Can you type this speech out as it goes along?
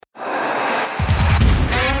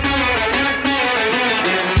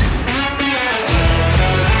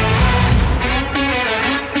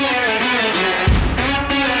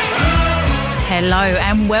Hello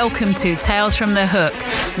and welcome to Tales from the Hook.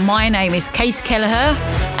 My name is Katie Kelleher,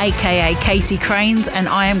 aka Katie Cranes, and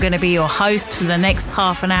I am going to be your host for the next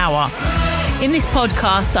half an hour. In this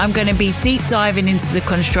podcast, I'm going to be deep diving into the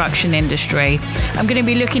construction industry. I'm going to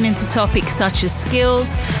be looking into topics such as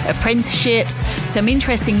skills, apprenticeships, some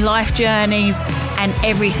interesting life journeys, and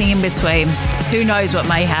everything in between. Who knows what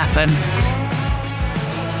may happen?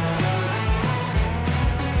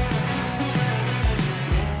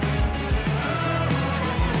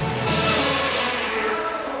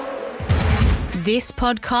 This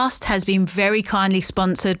podcast has been very kindly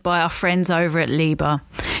sponsored by our friends over at Liebherr.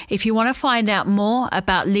 If you want to find out more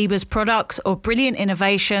about Liebherr's products or brilliant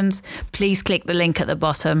innovations, please click the link at the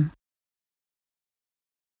bottom.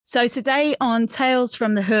 So today on Tales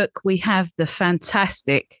from the Hook, we have the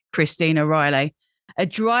fantastic Christina Riley, a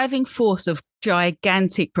driving force of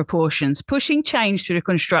gigantic proportions, pushing change through the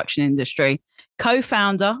construction industry,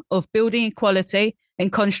 co-founder of Building Equality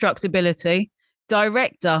and Constructability,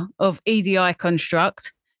 Director of EDI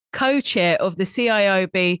Construct, co-chair of the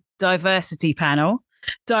CIOB Diversity Panel,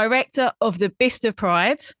 Director of the Bicester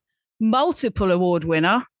Pride, multiple award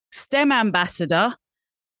winner, STEM ambassador,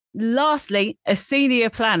 lastly, a senior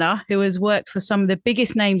planner who has worked for some of the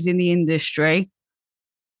biggest names in the industry.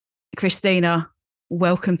 Christina,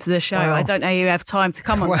 welcome to the show. Wow. I don't know you have time to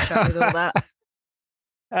come on the show with all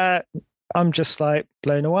that. I'm just like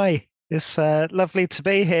blown away. It's lovely to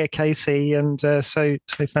be here, Katie, and so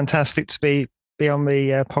fantastic to be on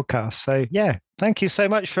the podcast. So yeah, thank you so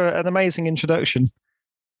much for an amazing introduction.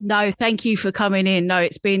 No, thank you for coming in. No,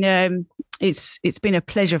 it's been a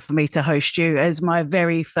pleasure for me to host you as my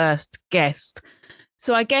very first guest.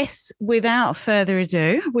 So I guess without further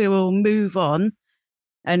ado, we will move on.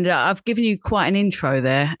 And I've given you quite an intro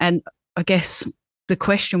there, and I guess the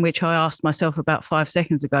question which I asked myself about 5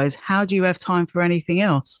 seconds ago is, how do you have time for anything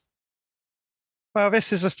else? Well,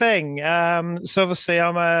 this is the thing. So obviously,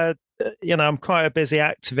 I'm quite a busy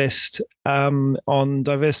activist on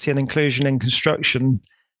diversity and inclusion in construction,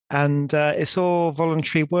 and it's all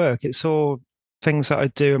voluntary work. It's all things that I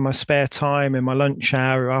do in my spare time, in my lunch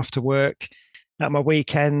hour, after work, at my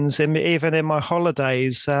weekends, and even in my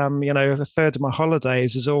holidays. A third of my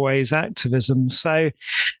holidays is always activism. So,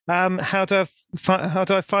 how do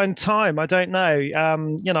I find time? I don't know.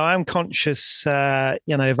 I'm conscious.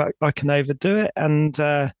 If I can overdo it, and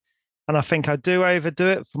I think I do overdo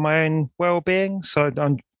it for my own well-being. So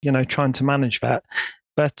I'm trying to manage that.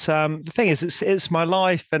 But the thing is, it's my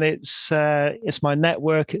life, and it's my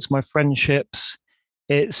network, it's my friendships,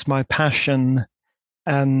 it's my passion.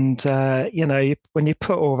 And, when you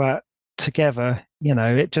put all that together,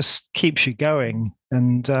 it just keeps you going.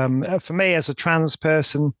 And for me, as a trans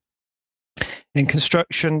person in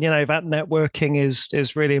construction, that networking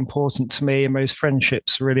is really important to me, and those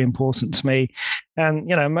friendships are really important to me.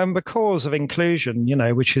 And, I'm the cause of inclusion,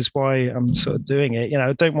 which is why I'm sort of doing it.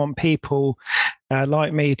 I don't want people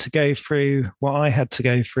like me to go through what I had to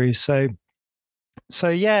go through. So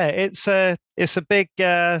yeah, it's a big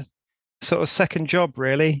sort of second job,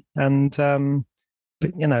 really, and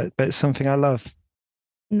but it's something I love.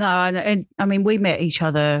 No, and I mean, we met each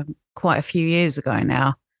other quite a few years ago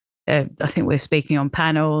now. I think we're speaking on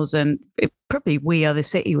panels, and probably We Are the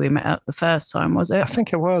City we met at the first time, was it? I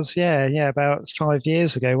think it was, yeah, about 5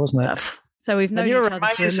 years ago, wasn't it? So we've known each other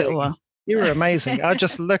for a little while. You were amazing. I'm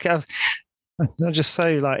just so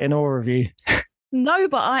like in awe of you. No,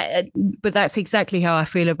 but that's exactly how I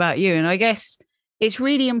feel about you, and I guess it's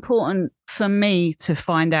really important for me to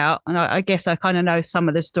find out, and I guess I kind of know some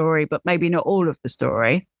of the story, but maybe not all of the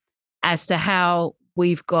story, as to how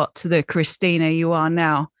we've got to the Christina you are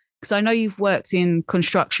now. Because I know you've worked in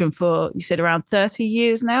construction for, you said, around 30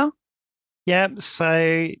 years now? Yeah,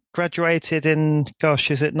 so graduated in,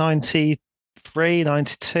 is it 93,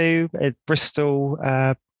 92 at Bristol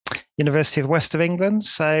University of West of England.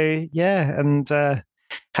 So yeah, and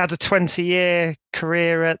had a 20-year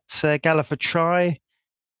career at Galliford Try,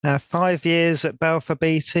 5 years at Balfour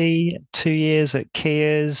Beatty, 2 years at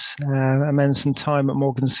Kiers, and then some time at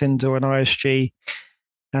Morgan Sindall and ISG.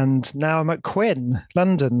 And now I'm at Quinn,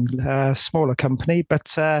 London, a smaller company.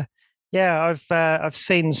 But yeah, I've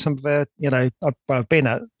seen some of the, I've been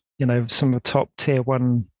at, some of the top tier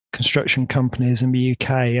one construction companies in the UK,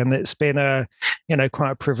 and it's been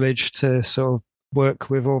quite a privilege to sort of work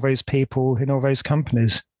with all those people in all those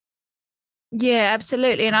companies. Yeah,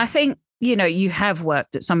 absolutely. And I think, you have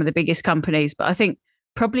worked at some of the biggest companies, but I think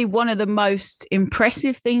probably one of the most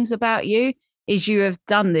impressive things about you is you have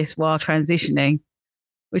done this while transitioning,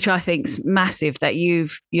 which I think is massive, that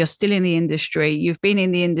you're still in the industry. You've been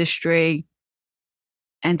in the industry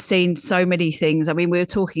and seen so many things. I mean, we were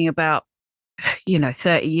talking about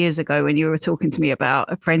 30 years ago when you were talking to me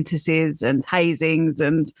about apprentices and hazings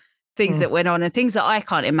and things that went on and things that I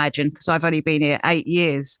can't imagine because I've only been here 8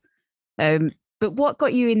 years. But what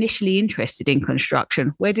got you initially interested in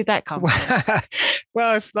construction? Where did that come from?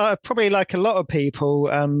 Well, probably like a lot of people,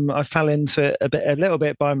 I fell into it a little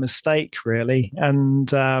bit by mistake, really.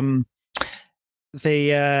 And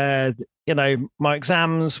my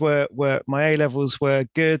exams were my A levels were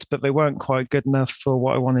good, but they weren't quite good enough for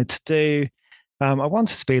what I wanted to do. I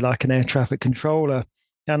wanted to be like an air traffic controller.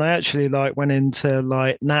 And I actually went into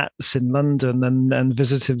NATS in London and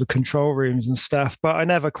visited the control rooms and stuff, but I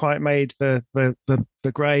never quite made the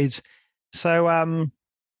grades. So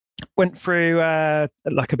went through a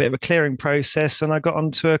bit of a clearing process, and I got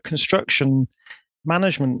onto a construction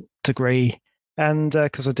management degree. And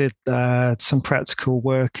because I did some practical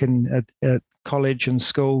work at college and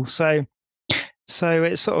school, so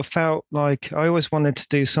it sort of felt like I always wanted to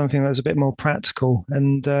do something that was a bit more practical,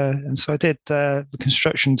 and so I did the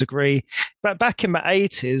construction degree. But back in my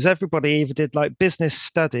 80s, everybody either did business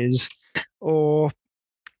studies or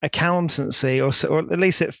accountancy, or at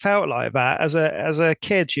least it felt like that. As a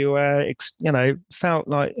kid, you felt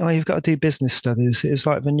like, oh, you've got to do business studies. It's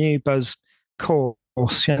like the new buzz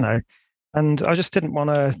course, And I just didn't want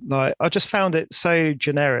to I just found it so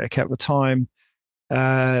generic at the time.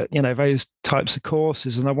 Those types of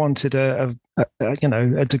courses, and I wanted a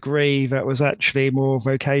degree that was actually more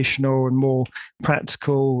vocational and more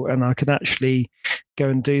practical, and I could actually go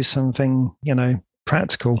and do something,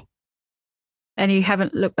 practical. And you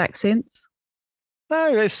haven't looked back since?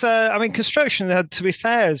 No, it's construction, to be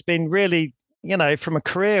fair, has been really, from a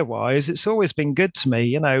career wise, it's always been good to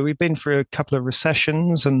me. We've been through a couple of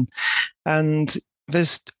recessions, and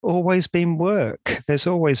there's always been work. There's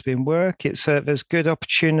always been work. There's good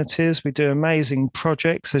opportunities. We do amazing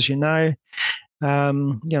projects, as you know.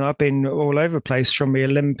 I've been all over the place, from the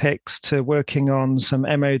Olympics to working on some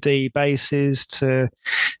MOD bases to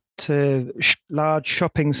large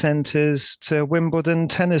shopping centres to Wimbledon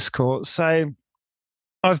tennis courts. So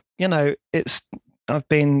it's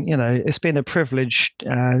been a privilege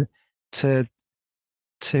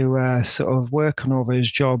to sort of work on all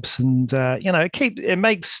those jobs, and it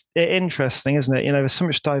makes it interesting, isn't it? There's so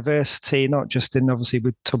much diversity, not just in, obviously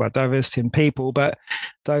we talk about diversity in people, but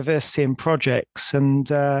diversity in projects,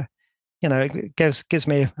 and it gives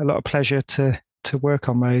me a lot of pleasure to work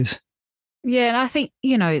on those. Yeah, and I think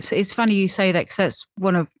it's funny you say that, because that's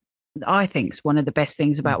I think it's one of the best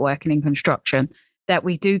things about working in construction, that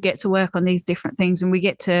we do get to work on these different things, and we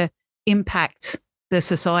get to impact the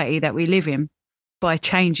society that we live in by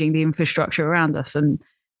changing the infrastructure around us. And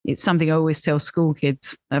it's something I always tell school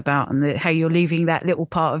kids about, and how you're leaving that little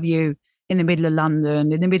part of you in the middle of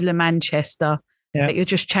London, in the middle of Manchester, that you're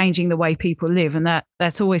just changing the way people live. And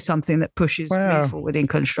that's always something that pushes me forward in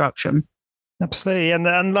construction. Absolutely. And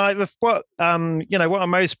what I'm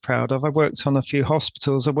most proud of, I worked on a few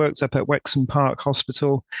hospitals. I worked up at Wexham Park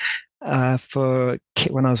Hospital when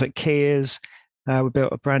I was at Kiers. We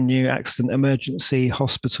built a brand new accident emergency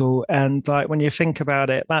hospital. And when you think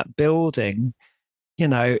about it, that building,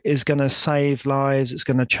 is going to save lives. It's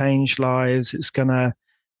going to change lives. It's going to,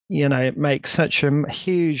 make such a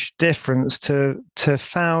huge difference to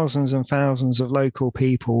thousands and thousands of local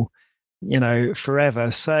people,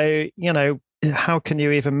 forever. So, how can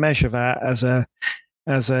you even measure that as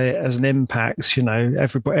an impact?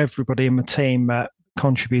 Everybody in the team that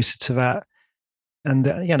contributed to that, and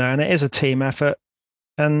and it is a team effort,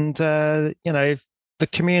 and the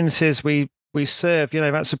communities we serve,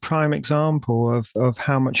 that's a prime example of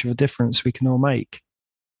how much of a difference we can all make.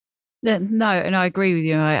 No, and I agree with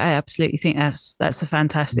you. I absolutely think that's a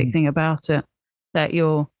fantastic thing about it, that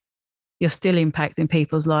you're still impacting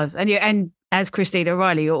people's lives, and as Christina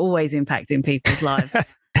Riley, you're always impacting people's lives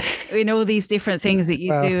in all these different things that you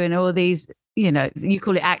do, and all these, you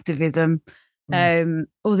call it activism,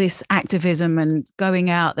 all this activism and going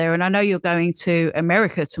out there. And I know you're going to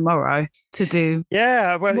America tomorrow to do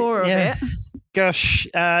more of it. Gosh,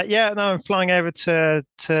 I'm flying over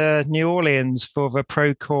to New Orleans for the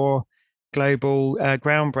Procore Global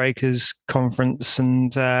Groundbreakers Conference,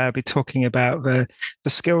 and be talking about the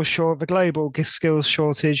global skills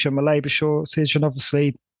shortage and the labour shortage, and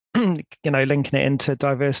obviously, linking it into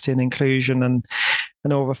diversity and inclusion and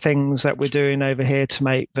all the things that we're doing over here to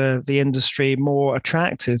make the industry more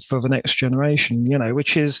attractive for the next generation.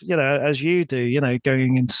 Which is, as you do,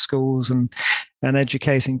 going into schools and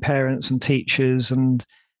educating parents and teachers and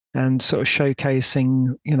sort of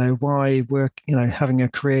showcasing, why work, having a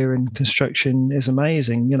career in construction is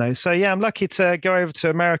amazing, So I'm lucky to go over to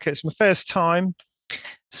America. It's my first time.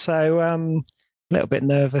 So little bit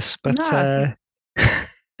nervous, but No,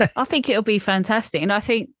 I think it'll be fantastic. And I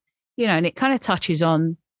think, and it kind of touches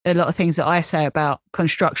on a lot of things that I say about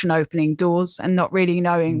construction opening doors and not really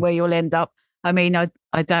knowing where you'll end up. I mean,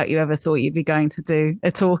 I doubt you ever thought you'd be going to do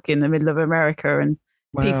a talk in the middle of America and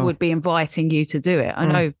people would be inviting you to do it. I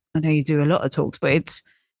know you do a lot of talks, but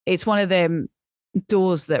it's one of them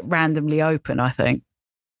doors that randomly open, I think.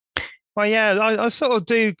 Well, yeah, I sort of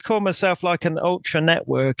do call myself like an ultra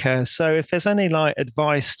networker. So if there's any like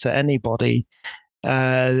advice to anybody,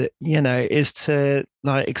 is to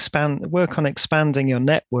like work on expanding your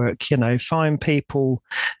network, find people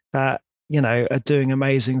that, are doing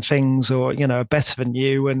amazing things or, are better than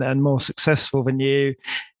you and more successful than you,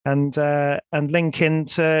 and link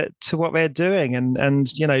into what they're doing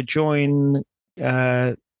and join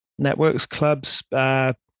networks, clubs,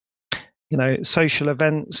 social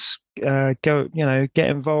events, get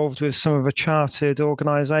involved with some of the chartered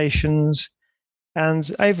organizations.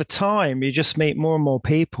 And over time, you just meet more and more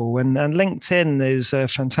people. And LinkedIn is a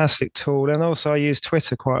fantastic tool. And also, I use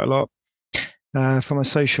Twitter quite a lot for my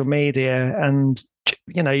social media. And,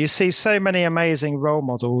 you see so many amazing role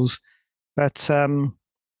models that,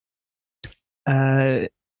 that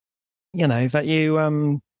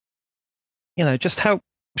just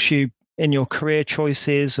helps you in your career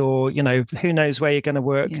choices, or who knows where you're going to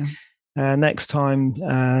work next time,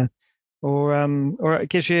 or it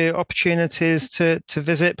gives you opportunities to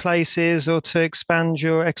visit places or to expand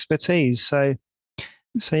your expertise. So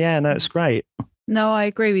yeah, no, it's great. No, I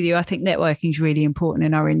agree with you. I think networking is really important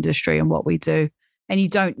in our industry and what we do. And you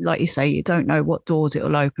don't, like you say, you don't know what doors it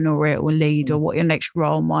will open or where it will lead or what your next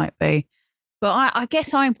role might be. But I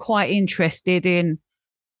guess I'm quite interested in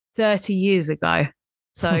 30 years ago.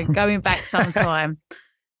 So going back some time,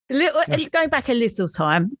 going back a little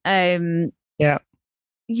time. Yeah.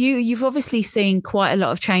 You've obviously seen quite a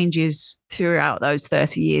lot of changes throughout those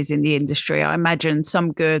 30 years in the industry. I imagine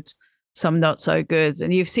some good, some not so good.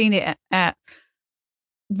 And you've seen it at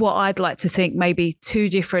what I'd like to think maybe two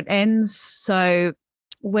different ends. So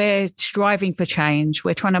we're striving for change.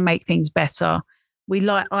 We're trying to make things better.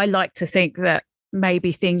 I like to think that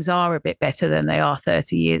maybe things are a bit better than they are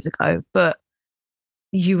 30 years ago, but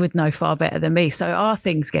you would know far better than me. So are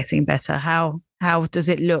things getting better? How does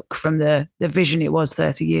it look from the vision it was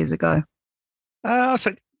 30 years ago? I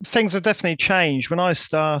think things have definitely changed. When I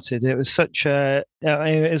started, it was it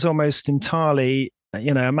was almost entirely,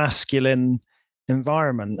 a masculine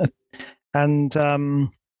environment. And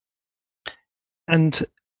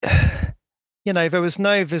there was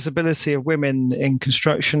no visibility of women in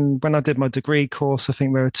construction. When I did my degree course, I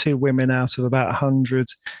think there were 2 women out of about 100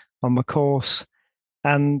 on my course.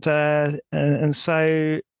 And so,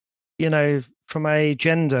 from a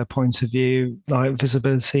gender point of view, like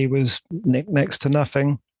visibility was next to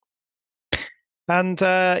nothing. And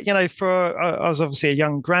I was obviously a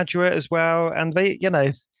young graduate as well, and they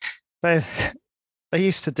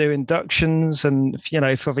used to do inductions, and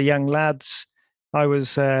for the young lads, I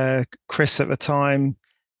was Chris at the time,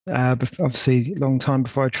 obviously a long time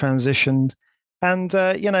before I transitioned, and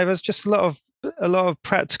there's just a lot of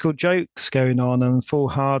practical jokes going on and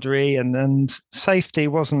foolhardy, and safety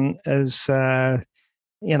wasn't as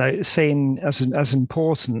seen as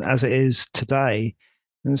important as it is today.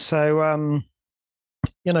 And so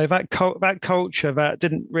that culture that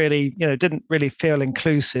didn't really feel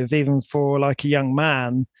inclusive, even for like a young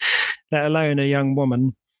man, let alone a young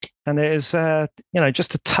woman. And it is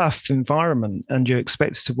just a tough environment, and you're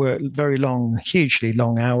expected to work very hugely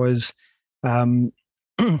long hours.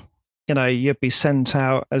 You'd be sent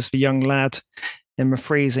out as the young lad in the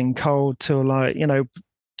freezing cold till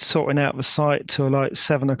sorting out the site till like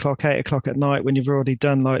 7 o'clock, 8 o'clock at night when you've already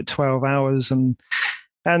done like 12 hours. And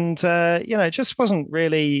it just wasn't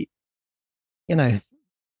really, it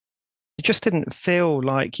just didn't feel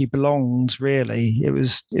like you belonged really. It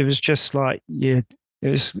was just like it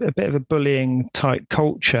was a bit of a bullying type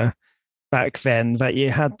culture back then, that you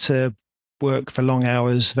had to work for long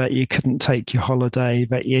hours, that you couldn't take your holiday,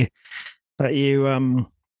 that you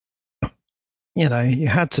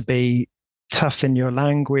had to be tough in your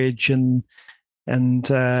language and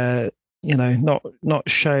not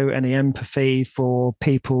show any empathy for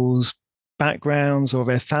people's backgrounds or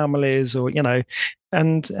their families, or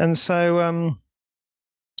and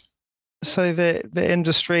so the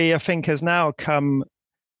industry, I think, has now come,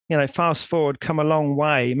 fast forward, come a long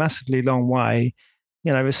way, massively long way.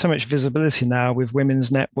 There's so much visibility now with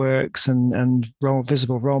women's networks and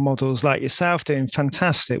visible role models like yourself doing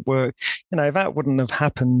fantastic work. That wouldn't have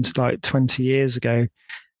happened like 20 years ago.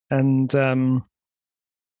 And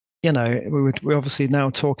we're obviously now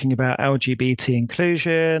talking about LGBT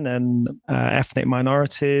inclusion and ethnic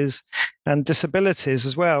minorities and disabilities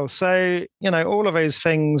as well. So, all of those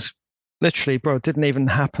things literally, bro, didn't even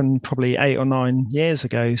happen probably 8 or 9 years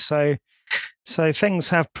ago. So things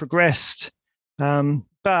have progressed.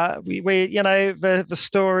 But we the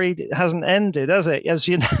story hasn't ended, has it? As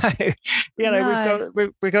you know, No.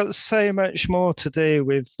 we've got so much more to do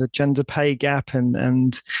with the gender pay gap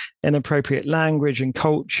and inappropriate language and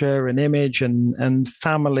culture and image and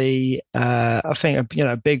family. I think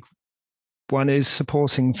a big one is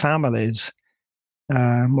supporting families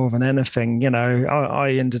more than anything.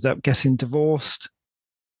 I ended up getting divorced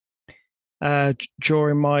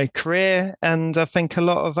during my career. And I think a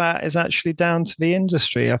lot of that is actually down to the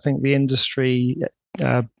industry. I think the industry,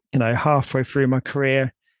 halfway through my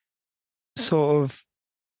career, sort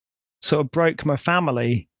of broke my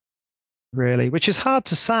family, really, which is hard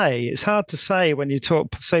to say. It's hard to say when you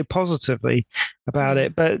talk so positively about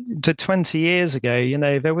it. But 20 years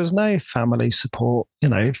ago, there was no family support,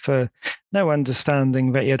 for no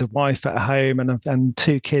understanding that you had a wife at home and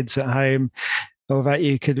 2 kids at home, or that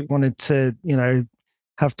you wanted to,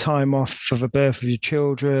 have time off for the birth of your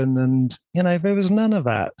children. And, there was none of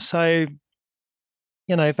that. So,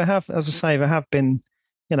 there have been,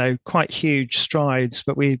 quite huge strides,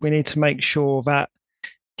 but we need to make sure that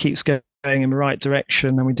keeps going in the right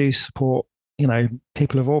direction. And we do support,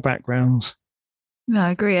 people of all backgrounds. No,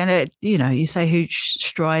 I agree. And you say huge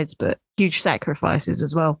strides, but huge sacrifices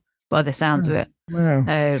as well, by the sounds of it,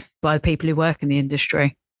 by the people who work in the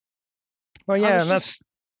industry. Well,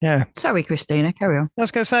 yeah, Sorry, Christina, carry on. I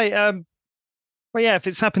was going to say, if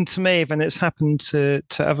it's happened to me, then it's happened to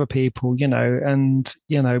other people, and,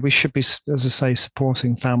 we should be, as I say,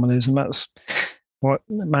 supporting families. And that's what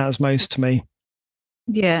matters most to me.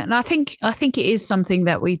 Yeah. And I think it is something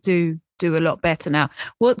that we do a lot better now.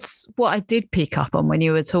 What I did pick up on when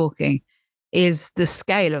you were talking is the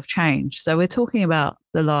scale of change. So we're talking about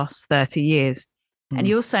the last 30 years. And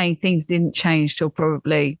you're saying things didn't change till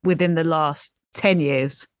probably within the last 10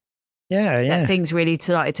 years. Yeah. That things really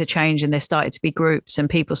started to change, and there started to be groups and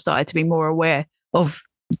people started to be more aware of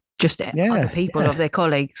just other people, of their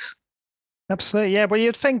colleagues. Absolutely. Yeah. Well,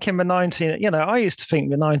 you'd think in the I used to think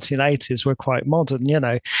the 1980s were quite modern,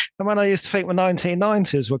 and when I used to think the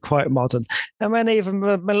 1990s were quite modern, and then even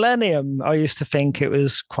the millennium, I used to think it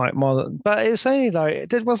was quite modern. But it's only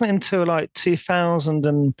it wasn't until 2000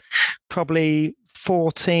 and probably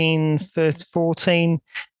 14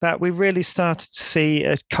 that we really started to see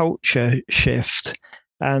a culture shift,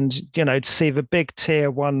 and to see the big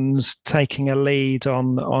tier ones taking a lead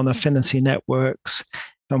on affinity networks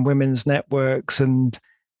and women's networks, and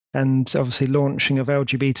obviously launching of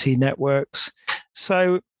LGBT networks.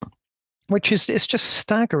 So, it's just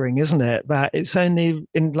staggering, isn't it? That it's only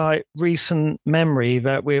in recent memory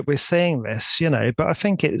that we're seeing this, But I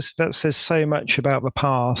think that says so much about the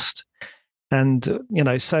past. And,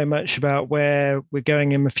 so much about where we're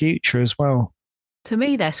going in the future as well. To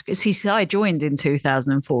me, I joined in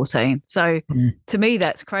 2014. So to me,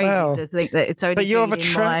 that's crazy to think that it's only but you're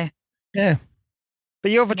the Yeah.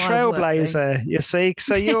 But you're the trailblazer, you see.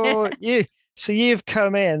 So you've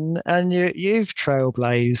come in and you've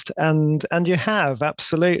trailblazed, and you have,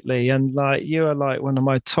 absolutely. And you are one of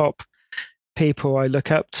my top people I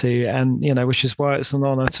look up to, and which is why it's an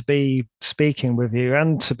honor to be speaking with you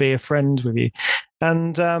and to be a friend with you.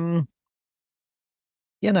 And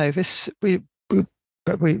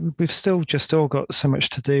we've still just all got so much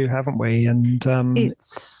to do, haven't we? And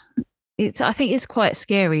I think it's quite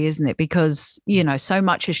scary, isn't it? Because so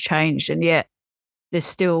much has changed, and yet there's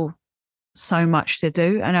still so much to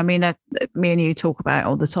do. And I mean, that me and you talk about it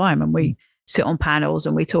all the time, and we sit on panels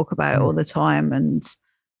and we talk about it all the time. And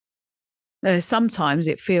sometimes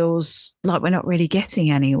it feels like we're not really getting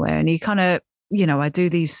anywhere. And you kind of, I do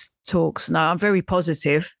these talks and I'm very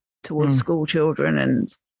positive towards school children, and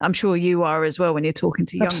I'm sure you are as well when you're talking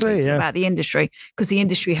to young people about the industry, because the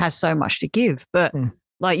industry has so much to give. But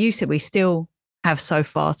like you said, we still have so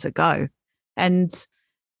far to go. And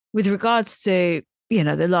with regards to,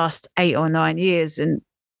 the last 8 or 9 years and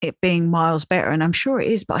it being miles better, and I'm sure it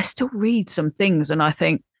is, but I still read some things and I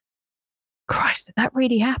think, Christ, did that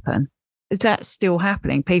really happen? Is that still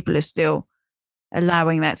happening? People are still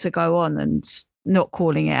allowing that to go on and not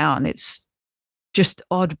calling it out. And it's just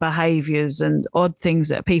odd behaviors and odd things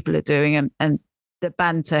that people are doing, and the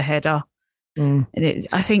banter header. And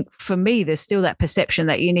I think for me, there's still that perception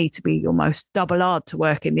that you need to be almost double-hard to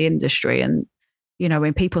work in the industry. And,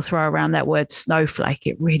 when people throw around that word snowflake,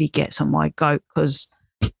 it really gets on my goat, because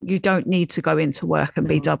you don't need to go into work and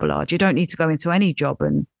be double-hard. You don't need to go into any job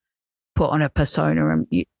and put on a persona. And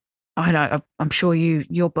I know, I'm sure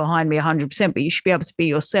you're behind me 100%, but you should be able to be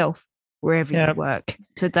yourself wherever you work.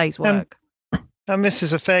 It's a day's work. And this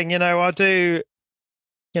is a thing, I do,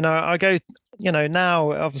 I go,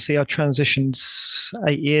 now obviously I transitioned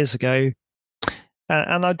 8 years ago.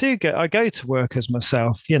 And I go to work as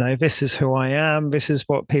myself. This is who I am. This is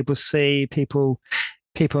what people see. People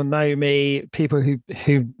know me. People who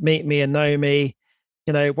meet me and know me.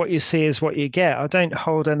 What you see is what you get. I don't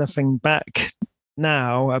hold anything back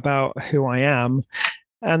now about who I am.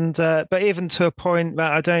 And but even to a point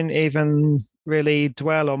that I don't even really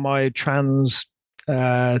dwell on my trans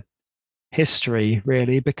history,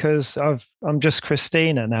 really, because I'm just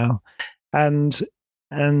Christina now, and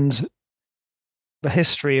the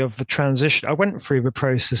history of the transition. I went through the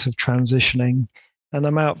process of transitioning, and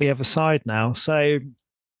I'm out the other side now. So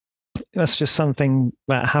that's just something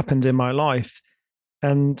that happened in my life,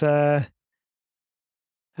 and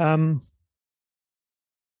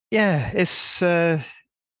it's.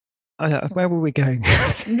 Where were we going?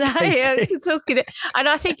 No, you're talking, and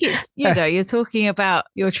I think it's you're talking about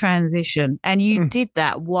your transition, and you did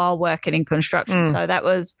that while working in construction. So that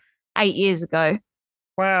was 8 years ago.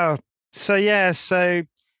 Wow. So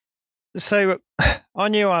I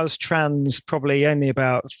knew I was trans probably only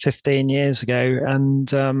about 15 years ago, and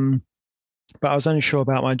but I was unsure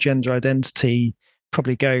about my gender identity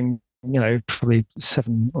probably going, probably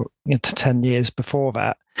 7 to 10 years before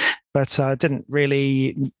that. But I didn't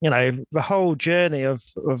really, the whole journey of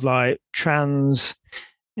like trans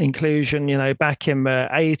inclusion, back in the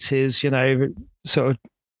 80s, sort of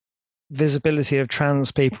visibility of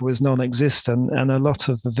trans people was non-existent, and a lot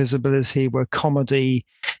of the visibility were comedy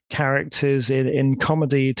characters in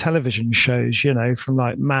comedy television shows, from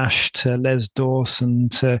like MASH to Les Dawson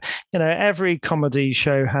to, every comedy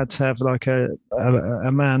show had to have like a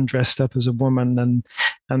man dressed up as a woman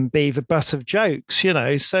and be the butt of jokes,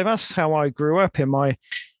 so that's how I grew up in my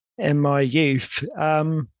youth.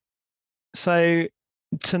 So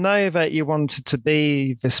to know that you wanted to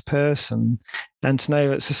be this person, and to know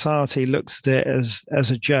that society looks at it as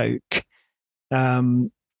a joke,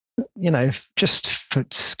 just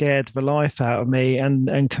scared the life out of me.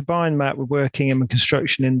 And combine that with working in the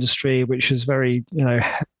construction industry, which is very,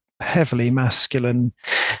 heavily masculine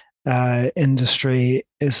industry.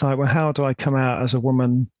 It's like, well, how do I come out as a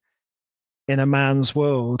woman in a man's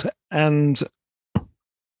world? And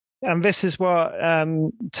this is what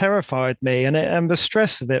terrified me, and the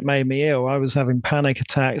stress of it made me ill. I was having panic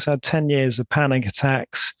attacks. I had 10 years of panic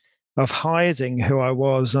attacks of hiding who I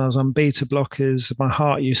was. I was on beta blockers. My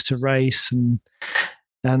heart used to race and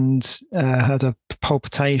had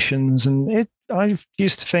palpitations. And I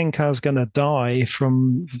used to think I was going to die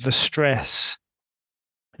from the stress.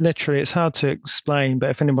 Literally, it's hard to explain, but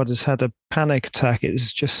if anybody's had a panic attack,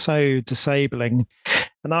 it's just so disabling.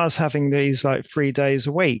 And I was having these like 3 days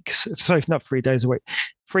a week. Sorry, not 3 days a week,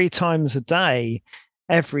 3 times a day,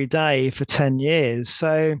 every day for 10 years.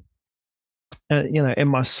 So, in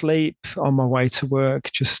my sleep, on my way to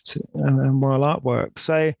work, just and while at work.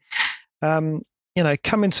 So, coming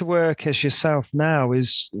to work as yourself now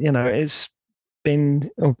is, it's being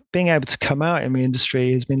able to come out in the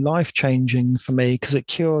industry has been life-changing for me, because it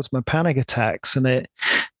cured my panic attacks, and it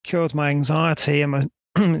cured my anxiety and my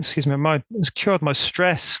it's cured my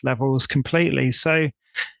stress levels completely. So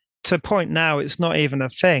to a point now, it's not even a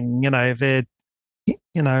thing. I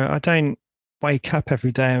don't wake up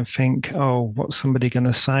every day and think, oh, what's somebody going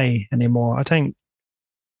to say anymore? I don't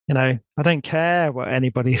care what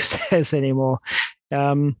anybody says anymore.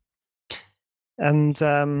 So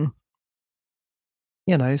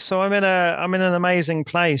I'm in an amazing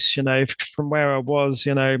place, from where I was.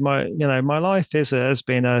 My life has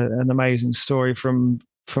been an amazing story from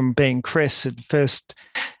being Chris at first,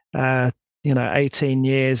 18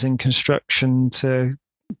 years in construction, to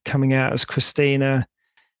coming out as Christina,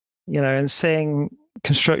 and seeing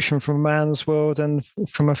construction from a man's world and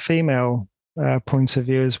from a female point of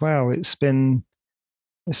view as well. It's been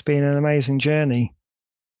an amazing journey.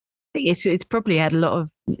 I think it's probably had a lot of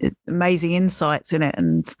amazing insights in it,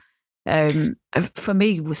 and for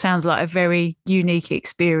me, it sounds like a very unique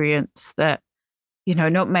experience that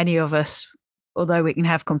not many of us, although we can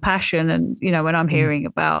have compassion, and when I'm hearing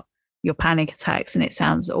about your panic attacks, and it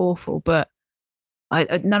sounds awful, but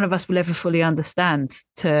none of us will ever fully understand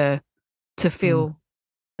to feel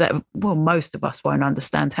that. Well, most of us won't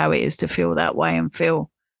understand how it is to feel that way and feel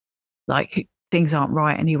like things aren't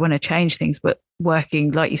right and you want to change things, but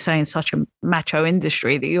working, like you say, in such a macho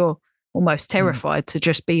industry that you're almost terrified to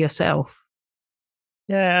just be yourself.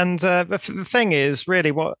 Yeah, and the thing is,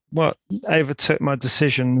 really, what overtook my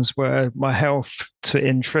decisions were my health.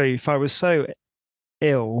 In truth, I was so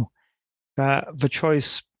ill that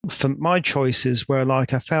my choices were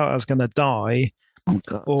like I felt I was going to die,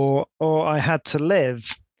 or I had to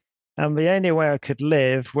live, and the only way I could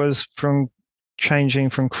live was from changing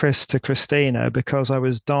from Chris to Christina, because I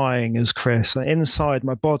was dying as Chris. Inside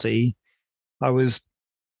my body,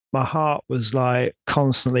 my heart was like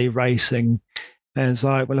constantly racing. And it's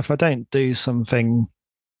like, well, if I don't do something,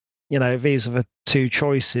 these are the two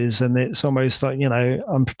choices. And it's almost like,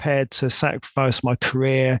 I'm prepared to sacrifice my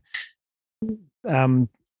career, um,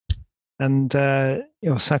 and,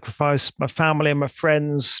 sacrifice my family and my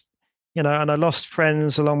friends, and I lost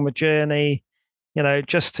friends along the journey,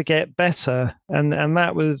 just to get better. And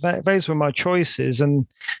those were my choices. And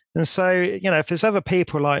so, if there's other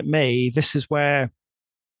people like me, this is where,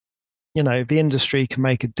 the industry can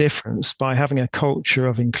make a difference by having a culture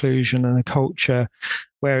of inclusion and a culture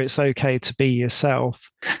where it's okay to be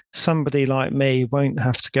yourself. Somebody like me won't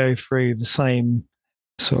have to go through the same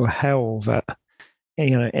sort of hell that,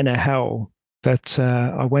 inner hell that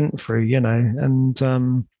I went through, and,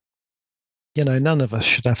 none of us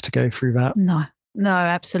should have to go through that. No,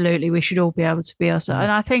 absolutely. We should all be able to be ourselves.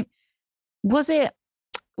 And I think, was it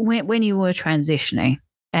when you were transitioning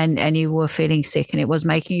and you were feeling sick and it was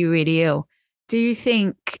making you really ill, do you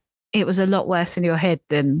think it was a lot worse in your head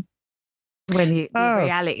than when the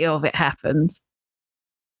reality of it happens?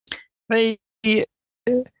 The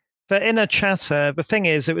inner chatter, the thing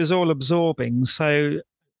is, it was all absorbing. So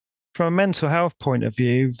from a mental health point of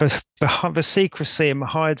view, the secrecy and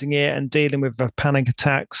hiding it and dealing with the panic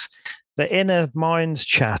attacks, the inner mind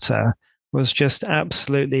chatter was just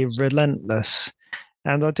absolutely relentless.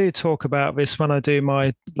 And I do talk about this when I do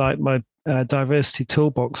my diversity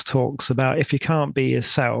toolbox talks about, if you can't be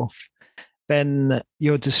yourself, then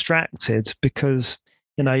you're distracted, because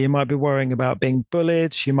you might be worrying about being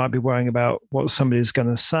bullied, you might be worrying about what somebody's going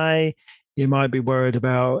to say, you might be worried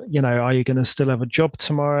about, are you going to still have a job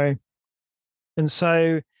tomorrow? And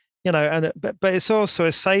so, but it's also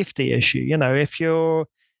a safety issue. If you're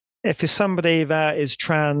somebody that is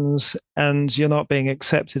trans and you're not being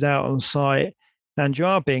accepted out on site, and you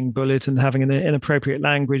are being bullied and having an inappropriate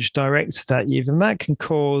language directed at you, then that can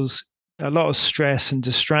cause a lot of stress and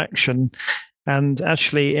distraction, and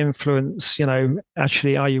actually influence,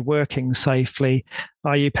 actually, are you working safely?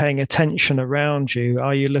 Are you paying attention around you?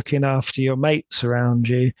 Are you looking after your mates around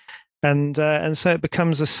you? And so it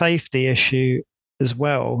becomes a safety issue as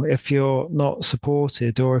well if you're not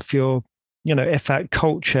supported, or if you're, if that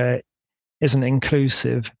culture isn't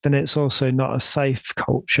inclusive, then it's also not a safe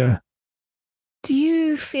culture. Do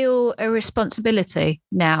you feel a responsibility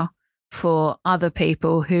now for other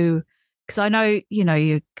people who, because I know,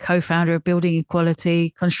 you're co-founder of Building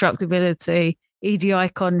Equality, Constructability, EDI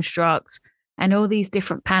Constructs, and all these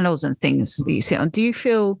different panels and things that you sit on. Do you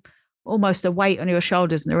feel almost a weight on your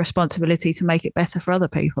shoulders and a responsibility to make it better for other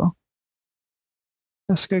people?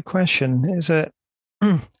 That's a good question. Is it?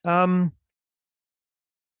 I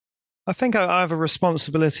think I have a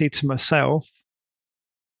responsibility to myself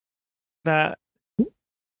that,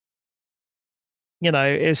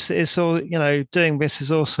 it's all, doing this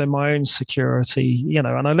is also my own security, and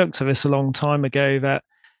I looked at this a long time ago, that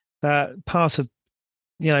part of,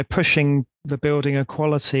 pushing the Building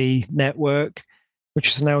Equality network, which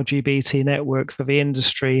is an LGBT network for the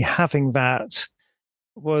industry, having that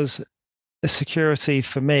was a security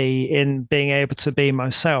for me in being able to be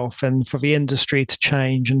myself, and for the industry to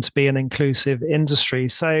change and to be an inclusive industry.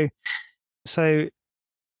 So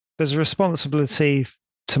there's a responsibility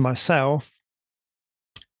to myself,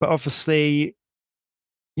 but obviously,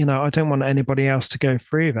 I don't want anybody else to go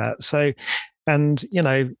through that. So, and,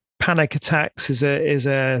 panic attacks is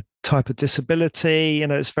a type of disability,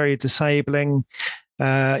 it's very disabling.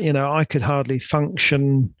 I could hardly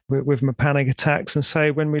function with my panic attacks. And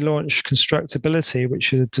so when we launched Constructability,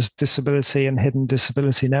 which is a disability and hidden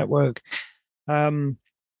disability network, that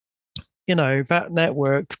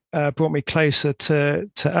network brought me closer to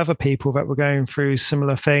other people that were going through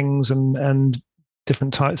similar things and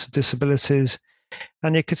different types of disabilities.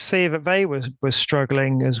 And you could see that they were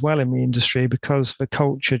struggling as well in the industry, because the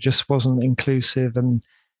culture just wasn't inclusive, and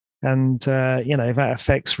that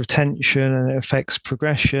affects retention, and it affects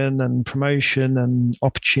progression and promotion and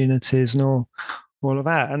opportunities and all of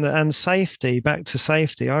that. And safety, back to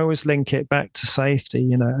safety. I always link it back to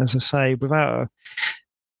safety, as I say, without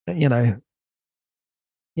there's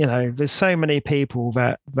so many people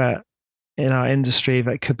that in our industry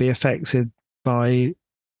that could be affected by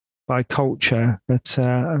culture, that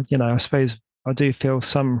I suppose I do feel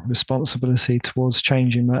some responsibility towards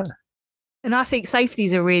changing that. And I think safety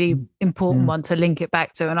is a really important one to link it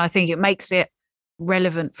back to. And I think it makes it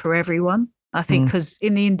relevant for everyone. I think because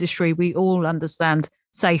in the industry, we all understand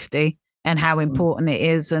safety and how important it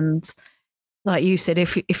is. And like you said,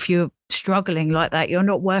 if you're struggling like that, you're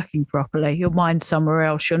not working properly. Your mind's somewhere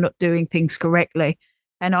else. You're not doing things correctly.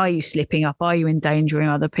 And are you slipping up? Are you endangering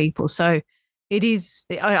other people? So it is,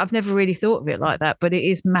 I've never really thought of it like that, but it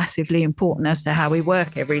is massively important as to how we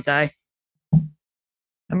work every day.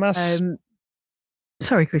 And that's,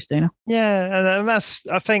 sorry, Christina. Yeah, and that's,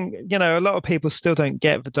 I think, a lot of people still don't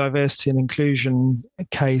get the diversity and inclusion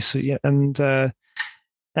case, and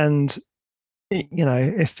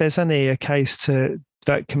if there's any a case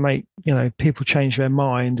that can make people change their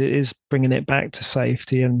mind, it is bringing it back to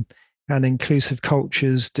safety, and inclusive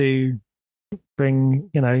cultures do bring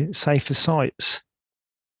safer sites.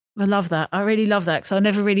 I love that. I really love that, because I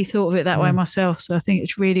never really thought of it that way myself. So I think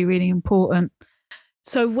it's really, really important.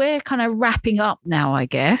 So we're kind of wrapping up now, I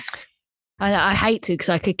guess. I hate to, because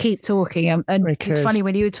I could keep talking. And it's funny,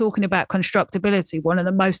 when you were talking about constructability, one of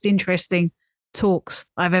the most interesting talks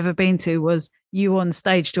I've ever been to was you on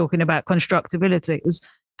stage talking about constructability. It was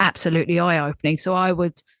absolutely eye-opening. So I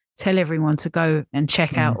would tell everyone to go and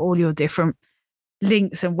check out all your different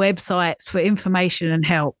links and websites for information and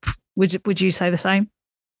help. Would you say the same?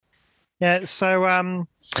 Yeah, so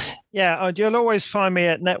you'll always find me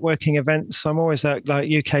at networking events. I'm always at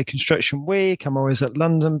like UK Construction Week. I'm always at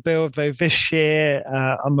London Build, though this year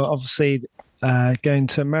I'm obviously going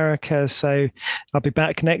to America, so I'll be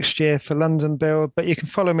back next year for London Build. But you can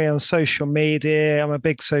follow me on social media. I'm a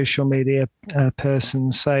big social media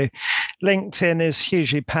person, so LinkedIn is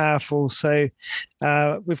hugely powerful. So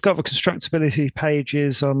we've got the constructability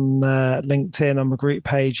pages on LinkedIn, on the group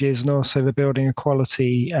pages, and also the building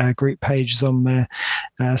equality group pages on there,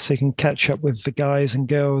 so you can catch up with the guys and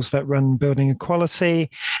girls that run building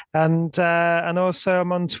equality. And also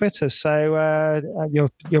I'm on Twitter, so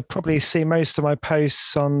you'll probably see most of my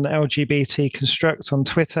posts on LGBT Construct on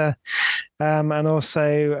Twitter, and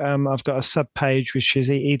also I've got a sub page which is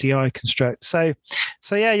EDI Construct. So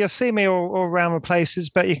yeah, you'll see me all around the places,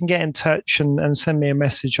 but you can get in touch and send me a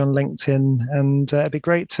message on LinkedIn, and it'd be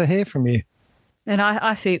great to hear from you. And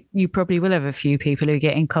I think you probably will have a few people who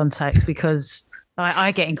get in contact, because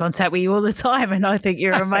I get in contact with you all the time, and I think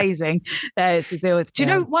you're amazing to deal with. Do you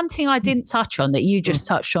know one thing I didn't touch on that you just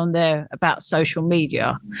touched on there about social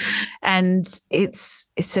media? And it's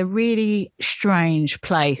a really strange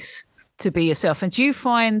place to be yourself. And do you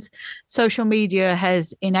find social media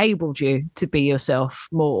has enabled you to be yourself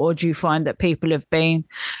more, or do you find that people have been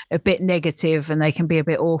a bit negative and they can be a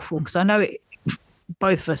bit awful? Because I know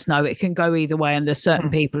both of us know it can go either way, and there's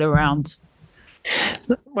certain people around.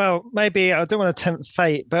 Well, maybe I don't want to tempt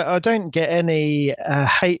fate, but I don't get any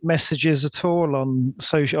hate messages at all on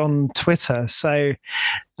Twitter. So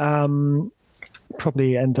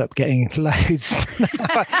probably end up getting loads.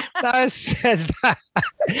 I said that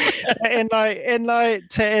in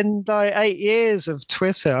 8 years of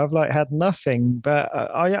Twitter, I've had nothing. But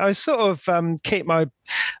I sort of keep my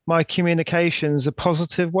communications a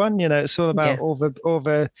positive one. It's all about all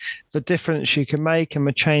the difference you can make and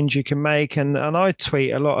the change you can make. And I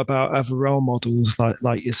tweet a lot about other role models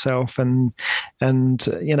like yourself, and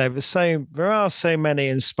there are so many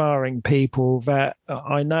inspiring people that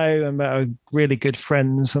I know and that are really good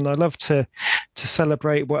friends, and I love to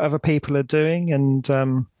celebrate what other people are doing. And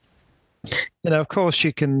of course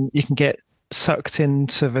you can get sucked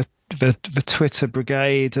into the Twitter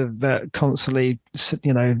brigade of that constantly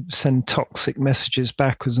send toxic messages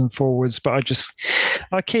backwards and forwards, but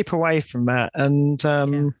I keep away from that. And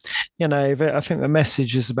I think the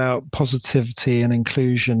message is about positivity and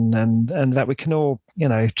inclusion, and that we can all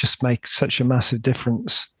just make such a massive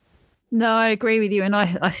difference. No, I agree with you, and I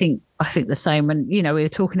think the same. And we were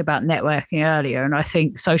talking about networking earlier, and I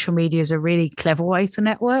think social media is a really clever way to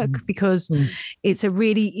network, because it's a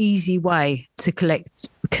really easy way to connect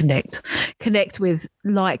with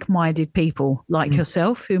like-minded people like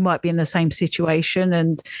yourself who might be in the same situation.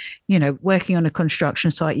 And working on a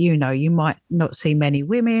construction site, you might not see many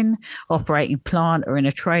women operating plant or in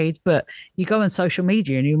a trade, but you go on social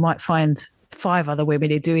media and you might find 5 other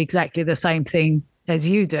women who do exactly the same thing as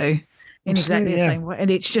you do. In exactly the same way.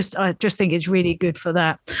 And I just think it's really good for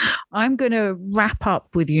that. I'm going to wrap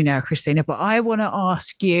up with you now, Christina, but I want to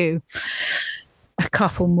ask you a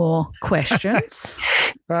couple more questions.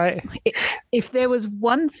 Right. If there was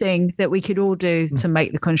one thing that we could all do to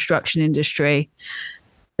make the construction industry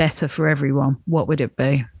better for everyone, what would it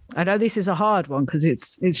be? I know this is a hard one because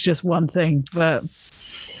it's just one thing, but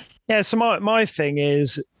yeah. So my thing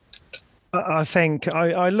is, I think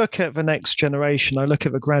I look at the next generation. I look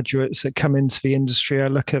at the graduates that come into the industry. I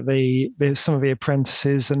look at some of the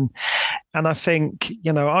apprentices, and I think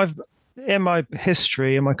in my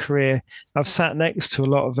history, in my career, I've sat next to a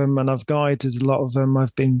lot of them, and I've guided a lot of them.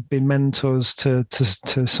 I've been mentors to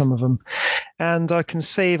some of them, and I can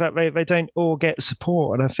see that they don't all get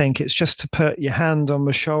support. And I think it's just to put your hand on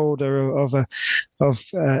the shoulder of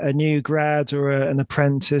a new grad or an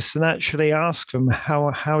apprentice, and actually ask them,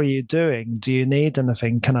 how are you doing? Do you need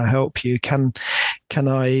anything? Can I help you? Can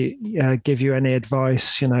I give you any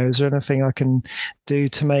advice? Is there anything I can do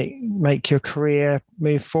to make your career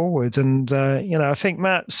move forward? And I think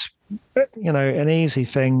that's an easy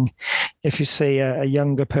thing. If you see a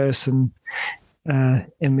younger person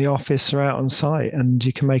in the office or out on site, and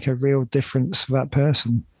you can make a real difference for that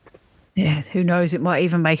person. Yeah, who knows? It might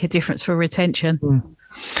even make a difference for retention.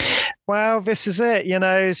 Well, this is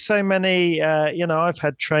it. So many. I've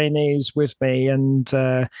had trainees with me, and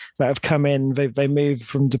that have come in. They move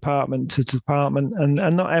from department to department, and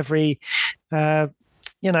not every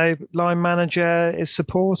line manager is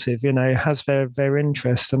supportive, has their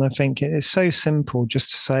interest. And I think it's so simple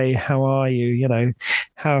just to say, how are you?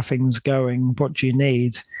 How are things going? What do you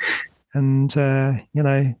need? And, that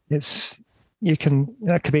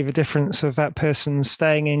could be the difference of that person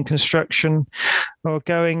staying in construction or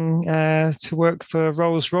going to work for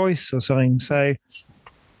Rolls-Royce or something. So,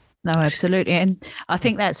 no, absolutely. And I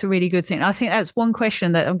think that's a really good thing. I think that's one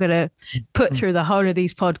question that I'm going to put through the whole of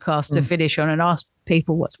these podcasts to finish on, and ask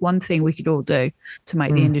people, what's one thing we could all do to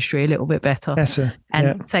make the industry a little bit better? Yes, sir.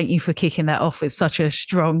 And thank you for kicking that off with such a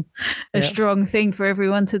strong thing for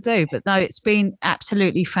everyone to do. But no, it's been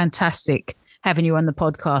absolutely fantastic having you on the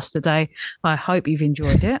podcast today. I hope you've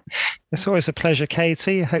enjoyed it. It's always a pleasure,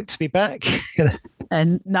 Katie. I hope to be back.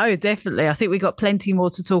 And no, definitely. I think we got plenty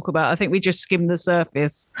more to talk about. I think we just skimmed the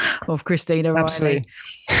surface of Christina Riley.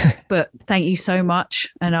 But thank you so much,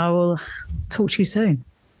 and I will talk to you soon.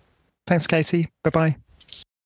 Thanks, Katie. Bye-bye.